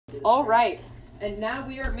All right, and now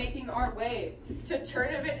we are making our way to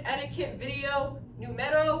tournament etiquette video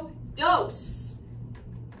numero dos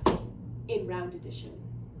in round edition.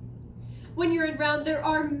 When you're in round, there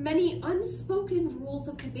are many unspoken rules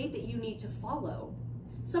of debate that you need to follow.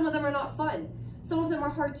 Some of them are not fun, some of them are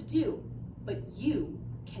hard to do, but you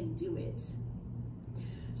can do it.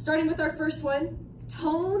 Starting with our first one,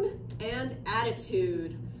 tone and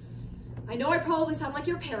attitude. I know I probably sound like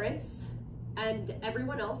your parents and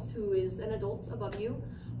everyone else who is an adult above you,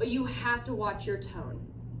 but you have to watch your tone.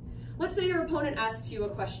 Let's say your opponent asks you a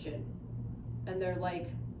question and they're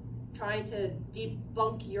like trying to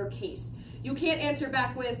debunk your case. You can't answer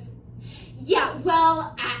back with, yeah,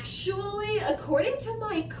 well, actually, according to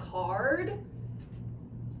my card,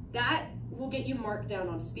 that will get you marked down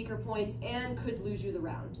on speaker points and could lose you the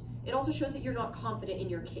round. It also shows that you're not confident in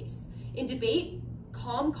your case. In debate,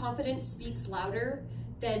 calm confidence speaks louder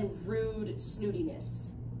than rude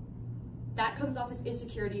snootiness. That comes off as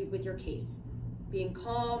insecurity with your case. Being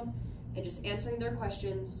calm and just answering their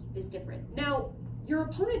questions is different. Now, your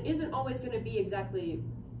opponent isn't always going to be exactly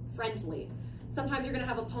friendly. Sometimes you're going to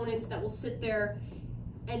have opponents that will sit there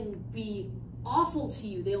and be awful to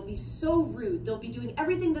you. They'll be so rude. They'll be doing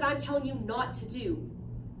everything that I'm telling you not to do.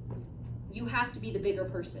 You have to be the bigger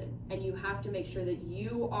person, and you have to make sure that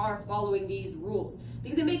you are following these rules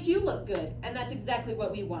because it makes you look good, and that's exactly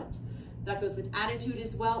what we want. That goes with attitude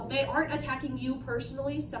as well. They aren't attacking you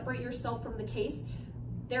personally. Separate yourself from the case.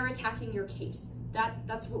 They're attacking your case.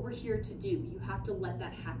 That's what we're here to do. You have to let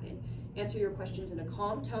that happen. Answer your questions in a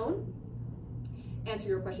calm tone. Answer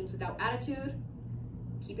your questions without attitude.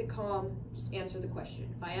 Keep it calm. Just answer the question.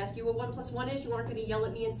 If I ask you what 1 + 1 is, you aren't going to yell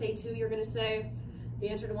at me and say 2. You're going to say, the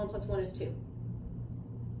answer to 1 + 1 is 2.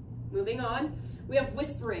 Moving on, we have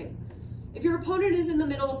whispering. If your opponent is in the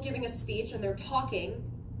middle of giving a speech and they're talking,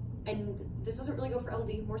 and this doesn't really go for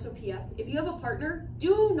LD, more so PF, if you have a partner,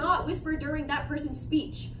 do not whisper during that person's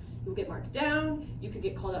speech. You'll get marked down, you could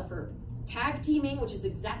get called out for tag teaming, which is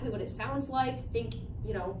exactly what it sounds like. Think,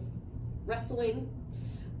 you know, wrestling.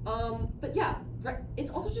 But yeah, it's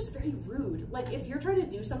also just very rude. Like if you're trying to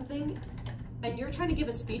do something and you're trying to give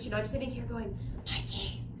a speech and I'm sitting here going,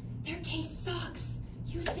 Mikey, their case sucks.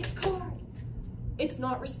 Use this card. It's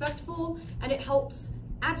not respectful and it helps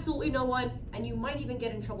absolutely no one, and you might even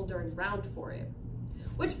get in trouble during round for it.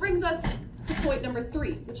 Which brings us to point number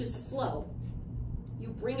 3, which is flow. You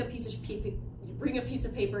bring a piece of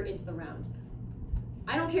paper into the round.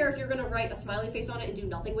 I don't care if you're gonna write a smiley face on it and do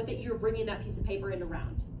nothing with it, you're bringing that piece of paper in a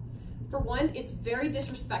round. For one, it's very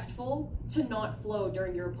disrespectful to not flow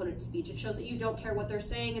during your opponent's speech. It shows that you don't care what they're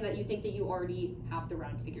saying and that you think that you already have the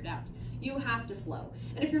round figured out. You have to flow.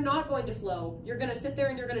 And if you're not going to flow, you're gonna sit there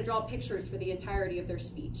and you're gonna draw pictures for the entirety of their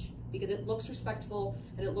speech because it looks respectful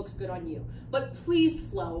and it looks good on you. But please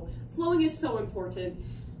flow. Flowing is so important.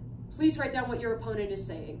 Please write down what your opponent is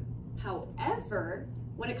saying. However,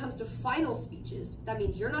 when it comes to final speeches, that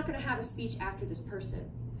means you're not gonna have a speech after this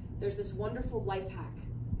person. There's this wonderful life hack.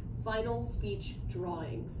 Final speech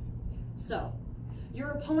drawings. So, your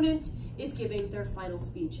opponent is giving their final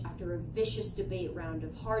speech after a vicious debate round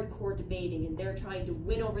of hardcore debating, and they're trying to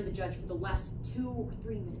win over the judge for the last 2 or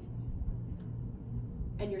 3 minutes.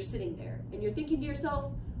 And you're sitting there, and you're thinking to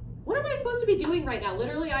yourself, what am I supposed to be doing right now?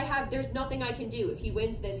 Literally, there's nothing I can do. If he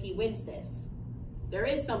wins this, he wins this. There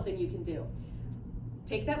is something you can do.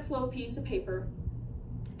 Take that flow piece of paper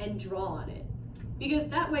and draw on it. Because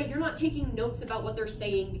that way you're not taking notes about what they're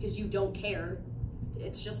saying because you don't care.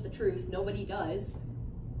 It's just the truth. Nobody does.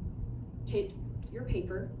 Take your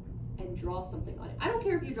paper and draw something on it. I don't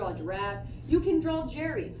care if you draw a giraffe. You can draw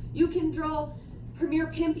Jerry. You can draw Premier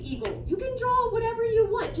Pimp Eagle. You can draw whatever you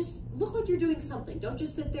want. Just look like you're doing something. Don't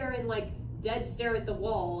just sit there and like dead stare at the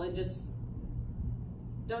wall and just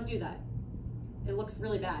don't do that. It looks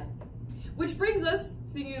really bad. Which brings us,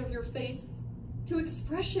 speaking of your face, to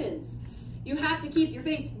expressions. You have to keep your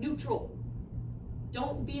face neutral.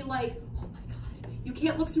 Don't be like, oh my God. You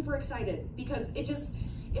can't look super excited because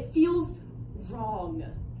it feels wrong.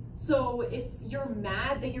 So if you're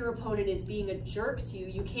mad that your opponent is being a jerk to you,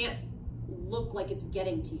 you can't look like it's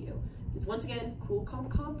getting to you. Because once again, cool, calm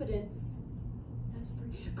confidence. That's 3.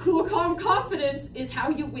 Cool, calm confidence is how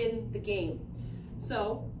you win the game.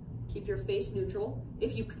 So keep your face neutral.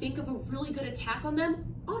 If you think of a really good attack on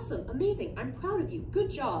them, awesome, amazing. I'm proud of you. Good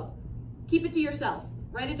job. Keep it to yourself.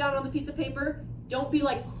 Write it down on the piece of paper. Don't be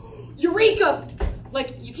like, Eureka!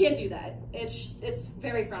 Like, you can't do that. It's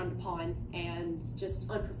very frowned upon and just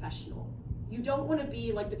unprofessional. You don't want to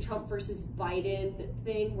be like the Trump versus Biden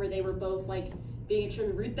thing where they were both like being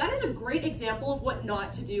extremely rude. That is a great example of what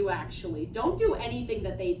not to do, actually. Don't do anything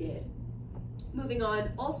that they did. Moving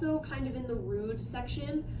on, also kind of in the rude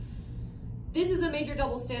section, this is a major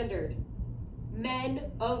double standard.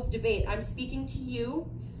 Men of debate, I'm speaking to you.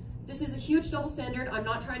 This is a huge double standard. I'm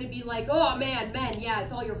not trying to be like, oh man, men, yeah,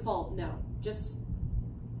 it's all your fault. No, just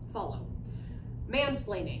follow.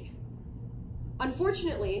 Mansplaining.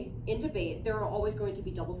 Unfortunately, in debate, there are always going to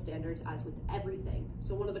be double standards, as with everything.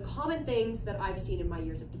 So one of the common things that I've seen in my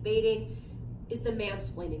years of debating is the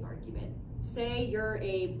mansplaining argument. Say you're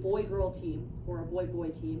a boy-girl team, or a boy-boy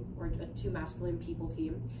team, or a two masculine people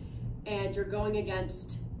team, and you're going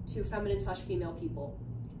against two feminine/female people.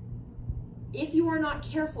 If you are not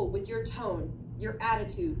careful with your tone, your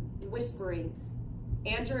attitude, whispering,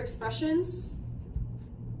 and your expressions,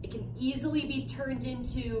 it can easily be turned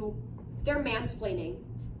into they're mansplaining.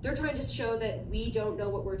 They're trying to show that we don't know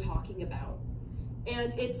what we're talking about.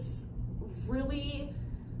 And it's really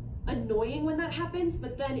annoying when that happens,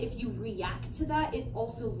 but then if you react to that, it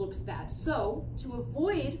also looks bad. So to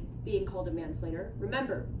avoid being called a mansplainer,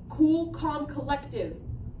 remember, cool, calm, collective,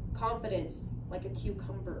 confidence, like a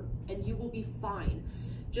cucumber, and you will be fine.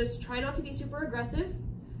 Just try not to be super aggressive.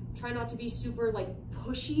 Try not to be super like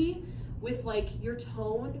pushy with like your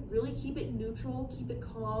tone. Really keep it neutral, keep it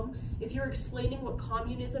calm. If you're explaining what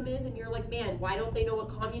communism is and you're like, man, why don't they know what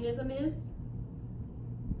communism is?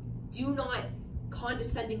 Do not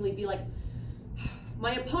condescendingly be like,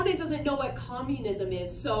 my opponent doesn't know what communism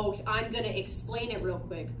is, so I'm gonna explain it real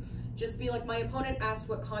quick. Just be like, my opponent asked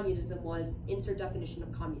what communism was, insert definition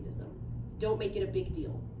of communism. Don't make it a big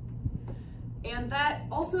deal. And that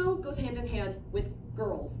also goes hand in hand with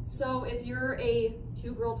girls. So if you're a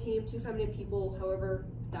two-girl team, two feminine people, however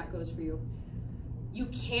that goes for you, you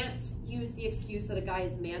can't use the excuse that a guy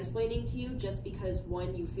is mansplaining to you just because,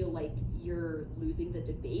 one, you feel like you're losing the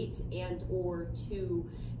debate, and or two,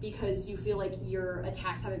 because you feel like your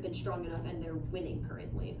attacks haven't been strong enough and they're winning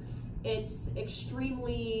currently. It's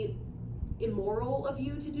extremely immoral of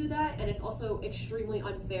you to do that, and it's also extremely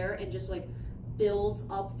unfair and just like builds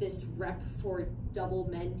up this rep for double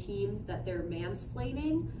men teams that they're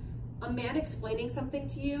mansplaining. A man explaining something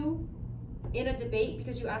to you in a debate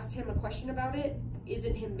because you asked him a question about it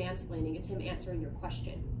isn't him mansplaining, it's him answering your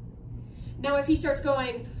question. Now if he starts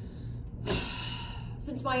going,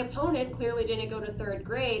 since my opponent clearly didn't go to 3rd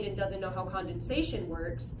grade and doesn't know how condensation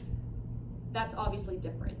works, that's obviously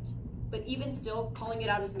different. But even still, calling it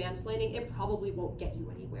out as mansplaining, it probably won't get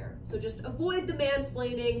you anywhere. So just avoid the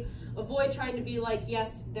mansplaining, avoid trying to be like,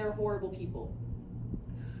 yes, they're horrible people.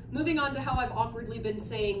 Moving on to how I've awkwardly been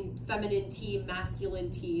saying feminine team,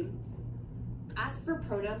 masculine team, ask for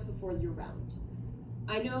pronouns before your round.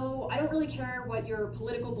 I know, I don't really care what your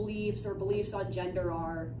political beliefs or beliefs on gender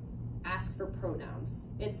are, ask for pronouns.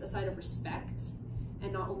 It's a sign of respect,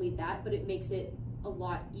 and not only that, but it makes it a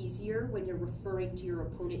lot easier when you're referring to your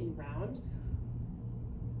opponent in round.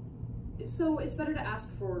 So it's better to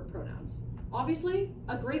ask for pronouns. Obviously,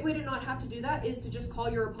 a great way to not have to do that is to just call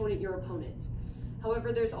your opponent your opponent.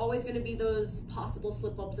 However, there's always going to be those possible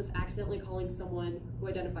slip-ups of accidentally calling someone who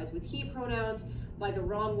identifies with he pronouns by the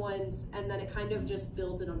wrong ones, and then it kind of just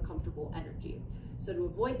builds an uncomfortable energy. So to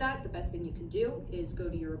avoid that, the best thing you can do is go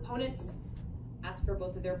to your opponents, ask for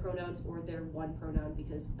both of their pronouns or their one pronoun,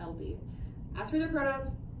 because LD. Ask for their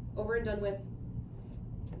pronouns, over and done with,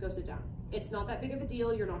 go sit down. It's not that big of a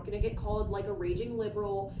deal. You're not going to get called like a raging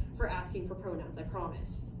liberal for asking for pronouns, I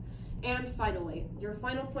promise. And finally, your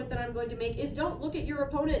final point that I'm going to make is don't look at your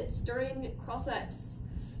opponents during cross-X.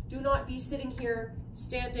 Do not be sitting here,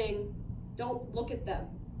 standing, don't look at them.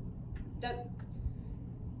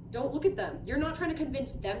 Don't look at them. You're not trying to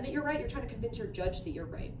convince them that you're right, you're trying to convince your judge that you're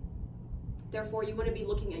right. Therefore, you want to be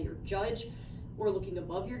looking at your judge, or looking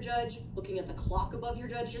above your judge, looking at the clock above your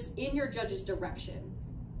judge, just in your judge's direction.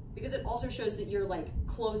 Because it also shows that you're like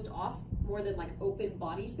closed off more than like open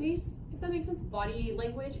body space, if that makes sense. Body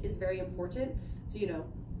language is very important. So, you know,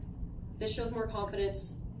 this shows more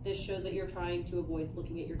confidence. This shows that you're trying to avoid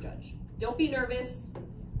looking at your judge. Don't be nervous,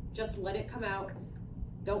 just let it come out.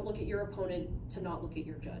 Don't look at your opponent to not look at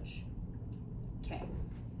your judge. Okay.